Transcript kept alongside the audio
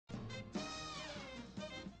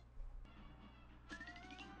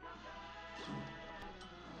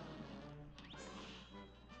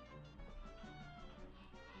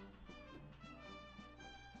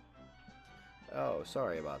Oh,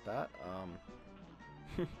 sorry about that.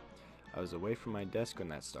 I was away from my desk when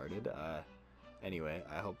that started. Anyway,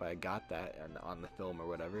 I hope I got that on the film or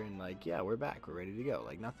whatever. And like, yeah, we're back. We're ready to go.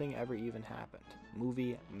 Like nothing ever even happened.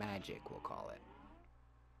 Movie magic, we'll call it.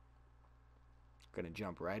 Gonna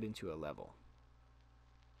jump right into a level.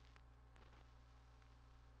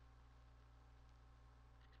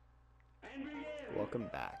 Welcome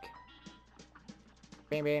back.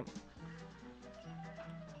 Bam bam.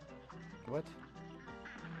 What?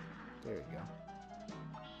 There we go.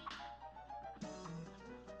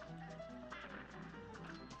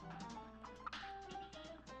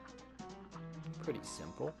 Pretty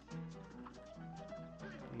simple.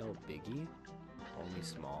 No biggie. Only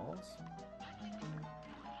smalls.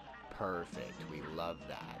 Perfect. We love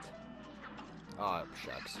that. Oh,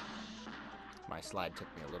 shucks. My slide took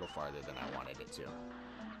me a little farther than I wanted it to.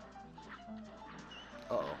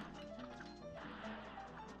 Uh-oh.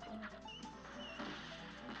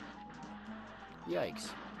 Yikes.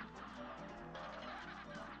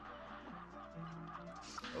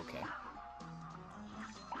 Okay.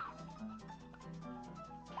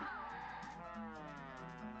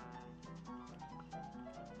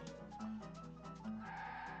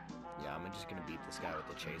 Yeah, I'm just gonna beat this guy with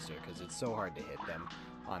the chaser because it's so hard to hit them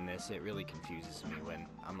on this. It really confuses me when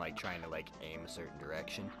I'm like trying to like aim a certain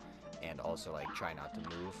direction and also like try not to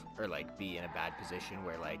move or like be in a bad position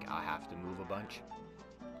where like I have to move a bunch.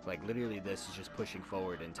 Like literally this is just pushing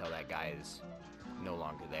forward until that guy is no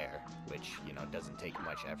longer there, which, you know, doesn't take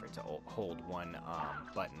much effort to hold one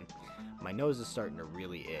button. My nose is starting to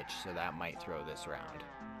really itch, so that might throw this round.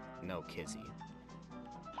 No kizzy.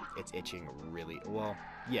 It's itching really, well,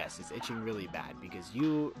 yes, it's itching really bad because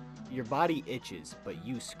your body itches, but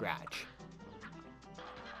you scratch.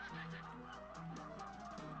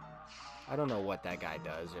 I don't know what that guy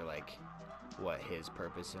does or like what his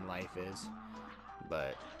purpose in life is,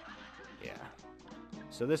 but yeah.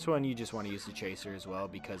 So this one you just want to use the chaser as well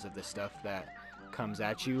because of the stuff that comes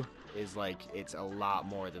at you is like it's a lot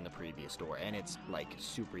more than the previous door, and it's like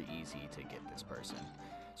super easy to get this person.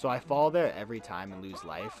 So I fall there every time and lose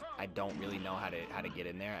life. I don't really know how to get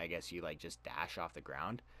in there. I guess you like just dash off the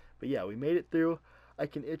ground. But yeah, we made it through. I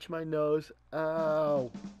can itch my nose.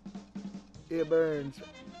 Ow. It burns.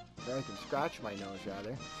 Or I can scratch my nose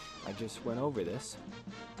rather. I just went over this.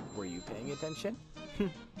 Were you paying attention?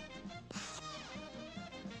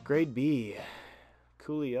 Grade B.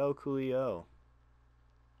 Coolio, coolio.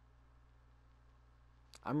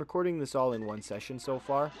 I'm recording this all in one session so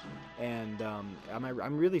far, and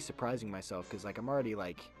I'm really surprising myself because like I'm already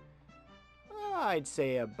like I'd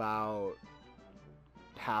say about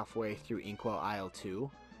halfway through Inkwell Isle 2,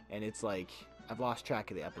 and it's like I've lost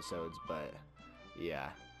track of the episodes, but yeah.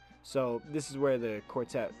 So this is where the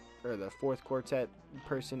quartet or the fourth quartet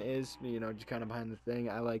person is, you know, just kind of behind the thing.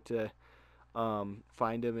 I like to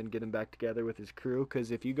find him and get him back together with his crew,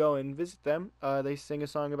 because if you go and visit them, they sing a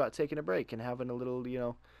song about taking a break and having a little, you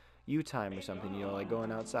know, you time or something, you know, like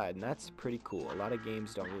going outside, and that's pretty cool. A lot of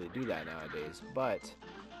games don't really do that nowadays, but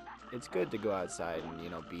it's good to go outside and, you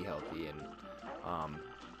know, be healthy and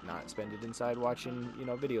not spend it inside watching, you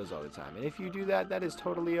know, videos all the time. And if you do that, that is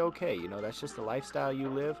totally okay. You know, that's just the lifestyle you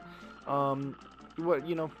live. What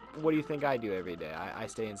do you think I do every day? I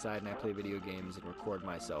stay inside and I play video games and record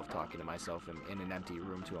myself talking to myself in an empty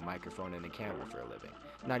room to a microphone and a camera for a living.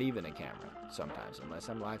 Not even a camera sometimes, unless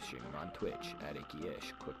I'm live streaming on Twitch at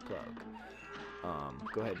ickEish. Quick plug.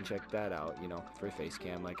 Go ahead and check that out, you know, for face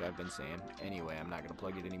cam like I've been saying. Anyway, I'm not going to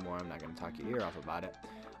plug it anymore. I'm not going to talk your ear off about it.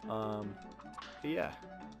 But yeah.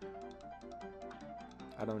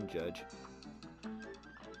 I don't judge.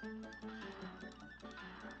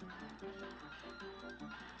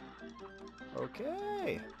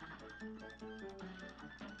 Okay.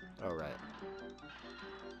 All right.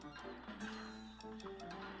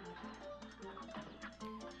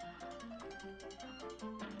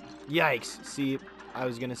 Yikes. See, I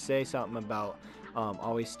was going to say something about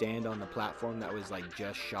always stand on the platform that was like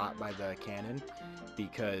just shot by the cannon,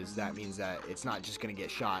 because that means that it's not just going to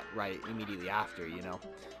get shot right immediately after, you know.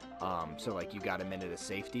 So like you got a minute of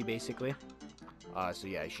safety basically. So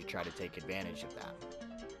yeah, you should try to take advantage of that.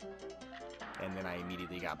 And then I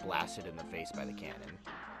immediately got blasted in the face by the cannon.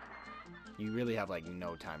 You really have like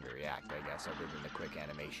no time to react, I guess, other than the quick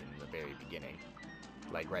animation in the very beginning.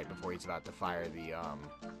 Like right before he's about to fire the,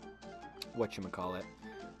 whatchamacallit,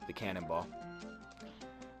 the cannonball.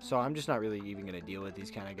 So I'm just not really even going to deal with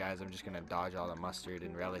these kind of guys. I'm just going to dodge all the mustard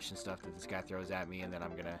and relish and stuff that this guy throws at me, and then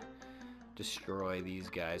I'm going to destroy these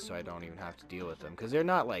guys so I don't even have to deal with them, because they're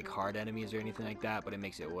not like hard enemies or anything like that, but it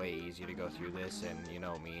makes it way easier to go through this. And you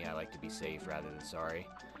know me, I like to be safe rather than sorry.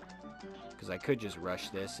 Because I could just rush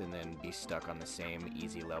this and then be stuck on the same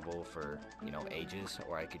easy level for, you know, ages,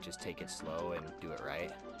 or I could just take it slow and do it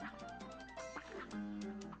right.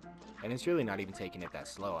 And it's really not even taking it that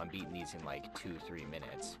slow. I'm beating these in like 2-3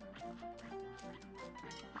 minutes.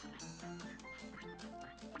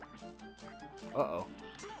 Uh-oh.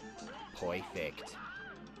 Perfect.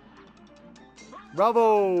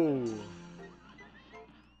 Bravo!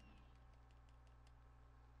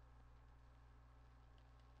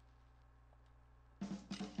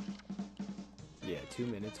 Yeah, 2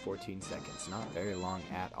 minutes, 14 seconds. Not very long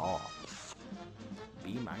at all.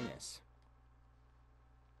 B minus.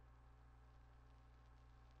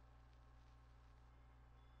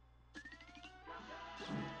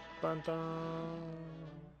 Dun dun.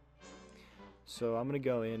 So I'm gonna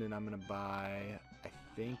go in and I'm gonna buy, I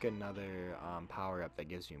think, another power-up that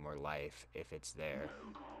gives me more life if it's there.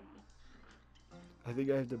 I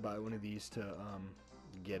think I have to buy one of these to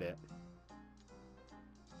get it.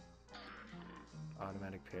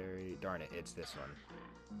 Automatic parry. Darn it, it's this one.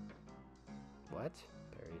 What?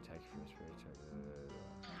 Parry attack first, parry attack.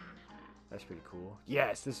 That's pretty cool.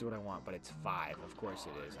 Yes, this is what I want, but it's 5. Of course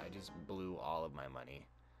it is. I just blew all of my money.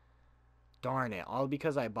 Darn it, all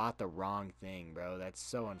because I bought the wrong thing, bro. That's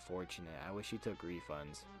so unfortunate. I wish he took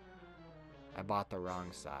refunds. I bought the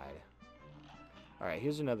wrong side. Alright,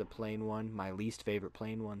 here's another plain one. My least favorite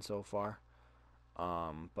plain one so far.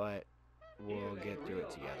 But we'll get through it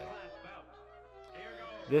together.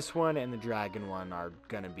 This one and the dragon one are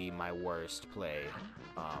gonna be my worst play.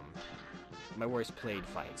 My worst played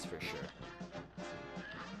fights for sure.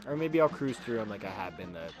 Or maybe I'll cruise through them like I have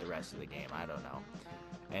been the rest of the game. I don't know.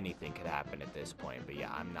 Anything could happen at this point, but yeah,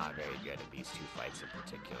 I'm not very good at these 2 fights in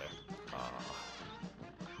particular. Oh.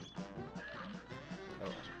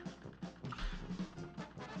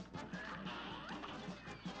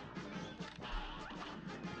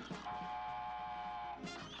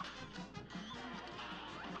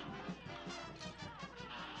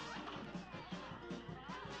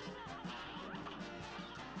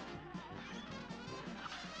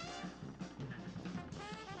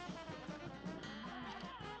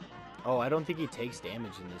 Oh, I don't think he takes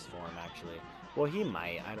damage in this form, actually. Well, he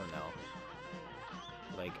might. I don't know.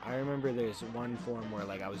 Like, I remember there's one form where,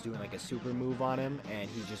 like, I was doing, like, a super move on him, and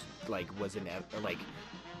he just, like, was he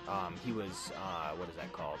was, what is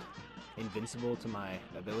that called? Invincible to my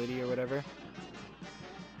ability or whatever.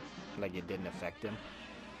 Like, it didn't affect him.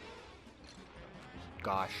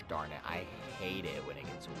 Gosh darn it. I hate it when it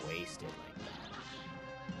gets wasted like that.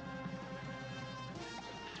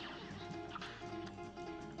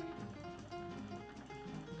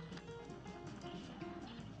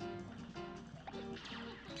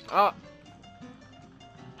 Oh!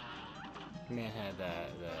 Man had the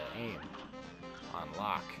aim on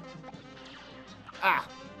lock. Ah!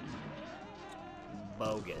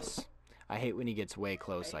 Bogus. I hate when he gets way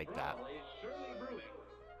close like that.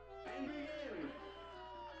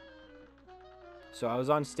 So I was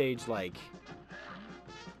on stage like,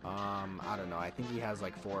 I don't know, I think he has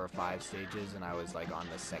like 4 or 5 stages, and I was like on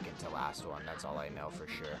the second to last one. That's all I know for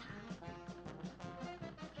sure.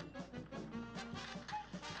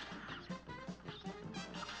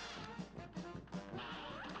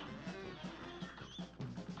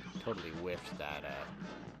 Totally whiffed that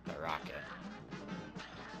rocket.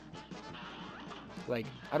 Like,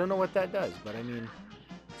 I don't know what that does, but I mean,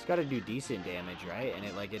 it's got to do decent damage, right? And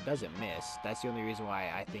it doesn't miss. That's the only reason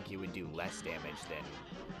why I think it would do less damage than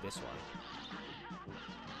this one.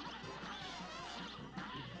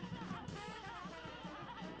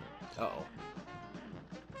 Uh-oh.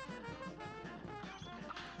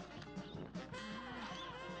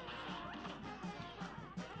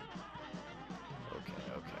 Okay.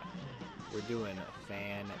 We're doing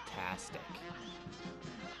fantastic.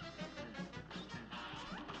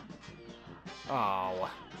 Oh.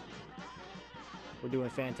 We're doing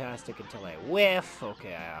fantastic until I whiff.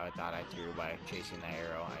 Okay, I thought I threw by chasing the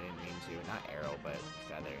arrow. I didn't mean to. Not arrow, but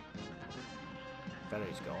feather.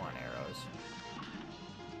 Feathers go on arrows.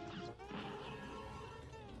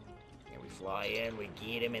 And we fly in, we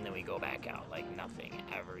get him, and then we go back out like nothing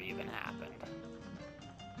ever even happened.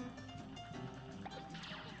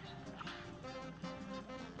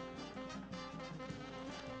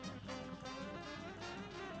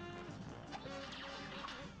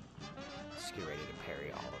 Let's get ready to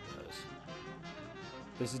parry all of those.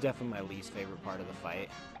 This is definitely my least favorite part of the fight.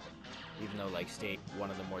 Even though, like, state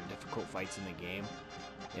one of the more difficult fights in the game,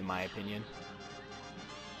 in my opinion.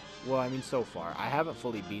 Well, I mean, so far. I haven't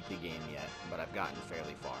fully beat the game yet, but I've gotten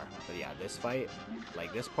fairly far. But yeah, this fight,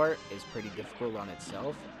 like, this part is pretty difficult on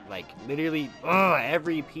itself. Like, literally,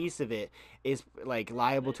 every piece of it is, like,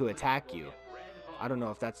 liable to attack you. I don't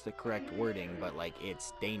know if that's the correct wording, but, like,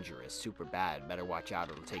 it's dangerous, super bad. Better watch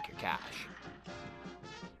out, it'll take your cash.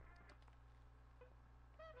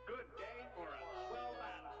 Good day for a swell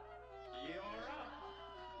battle. You're up.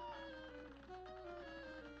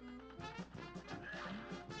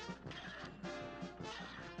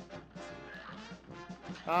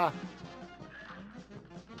 Ah.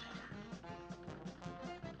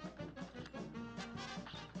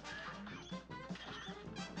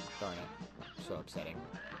 Darn it. So upsetting.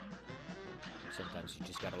 Sometimes you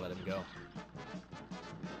just gotta let him go.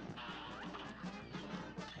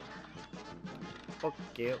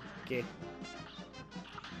 Okay, okay.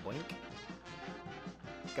 Boink.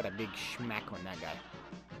 Got a big schmack on that guy.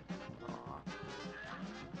 Aw.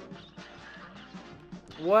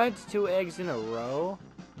 What? 2 eggs in a row?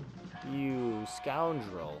 You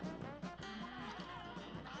scoundrel.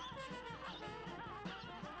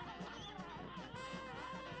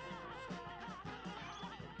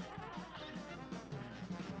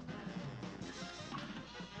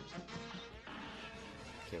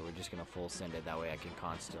 Okay, we're just gonna full send it. That way I can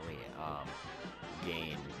constantly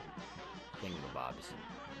gain thingamabobs.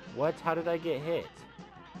 What? How did I get hit?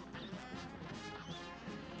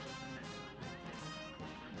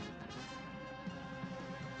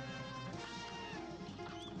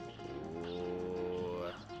 Ooh,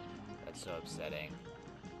 that's so upsetting.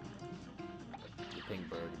 The pink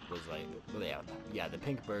bird was like, yeah, the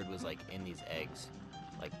pink bird was like in these eggs,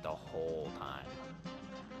 like the whole time.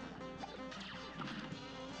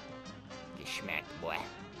 Get smacked, boy.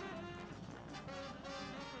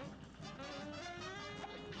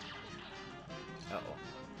 Uh-oh.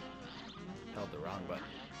 Held the wrong button.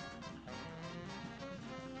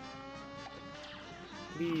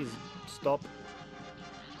 Please, stop.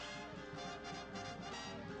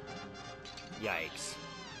 Yikes.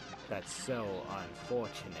 That's so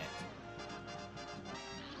unfortunate.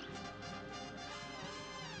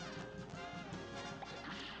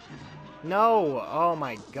 No! Oh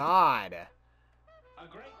my god!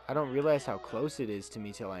 I don't realize how close it is to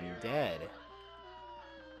me till I'm dead.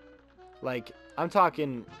 Like, I'm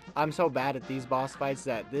talking, I'm so bad at these boss fights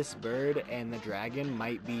that this bird and the dragon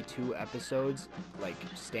might be 2 episodes, like,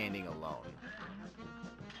 standing alone.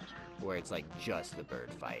 Where it's, like, just the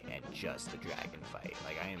bird fight and just the dragon fight.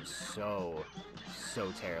 Like, I am so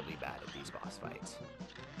terribly bad at these boss fights.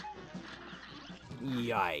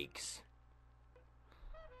 Yikes.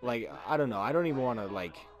 Like, I don't know, I don't even want to,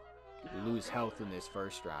 like, lose health in this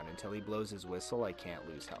first round. Until he blows his whistle, I can't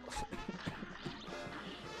lose health.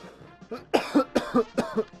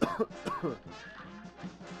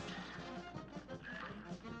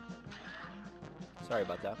 Sorry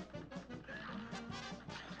about that.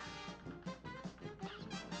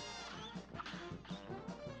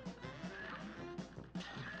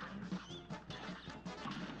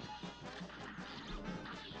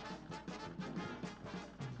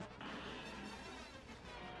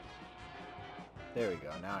 There we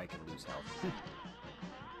go, now I can lose health.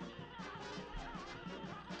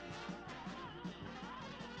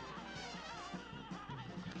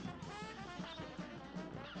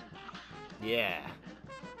 Yeah,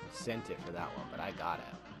 sent it for that one, but I got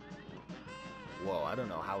it. Whoa, I don't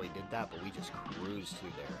know how he did that, but we just cruised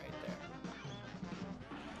through there right there.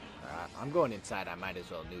 Alright, I'm going inside, I might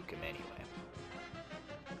as well nuke him anyway.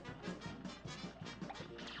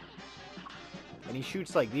 And he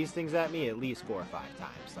shoots like these things at me at least 4 or 5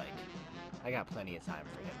 times. Like, I got plenty of time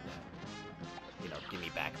for him to, you know, give me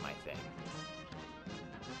back my thing.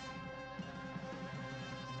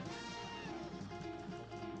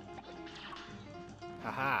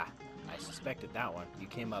 Haha, I suspected that one. You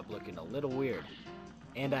came up looking a little weird.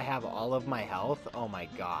 And I have all of my health? Oh my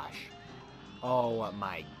gosh. Oh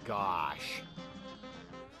my gosh.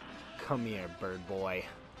 Come here, bird boy.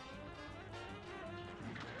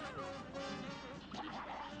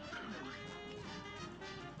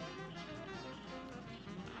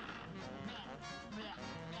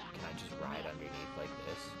 Can I just ride underneath like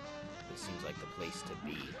this? This seems like the place to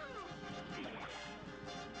be.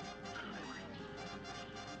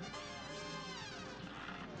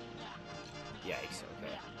 Yikes,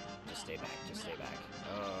 okay. Just stay back, just stay back.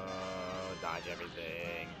 Oh, dodge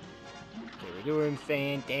everything. Okay, we're doing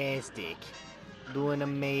fantastic. Doing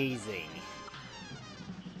amazing.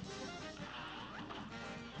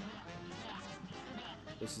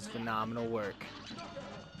 This is phenomenal work.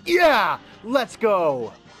 Yeah! Let's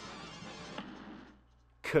go!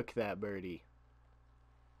 Cook that birdie.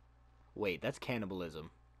 Wait, that's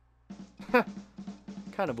cannibalism.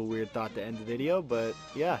 Kind of a weird thought to end the video, but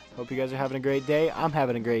yeah, hope you guys are having a great day. I'm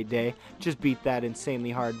having a great day. Just beat that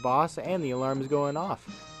insanely hard boss, and the alarm is going off.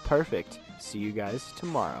 Perfect. See you guys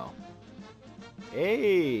tomorrow.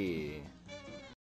 Hey!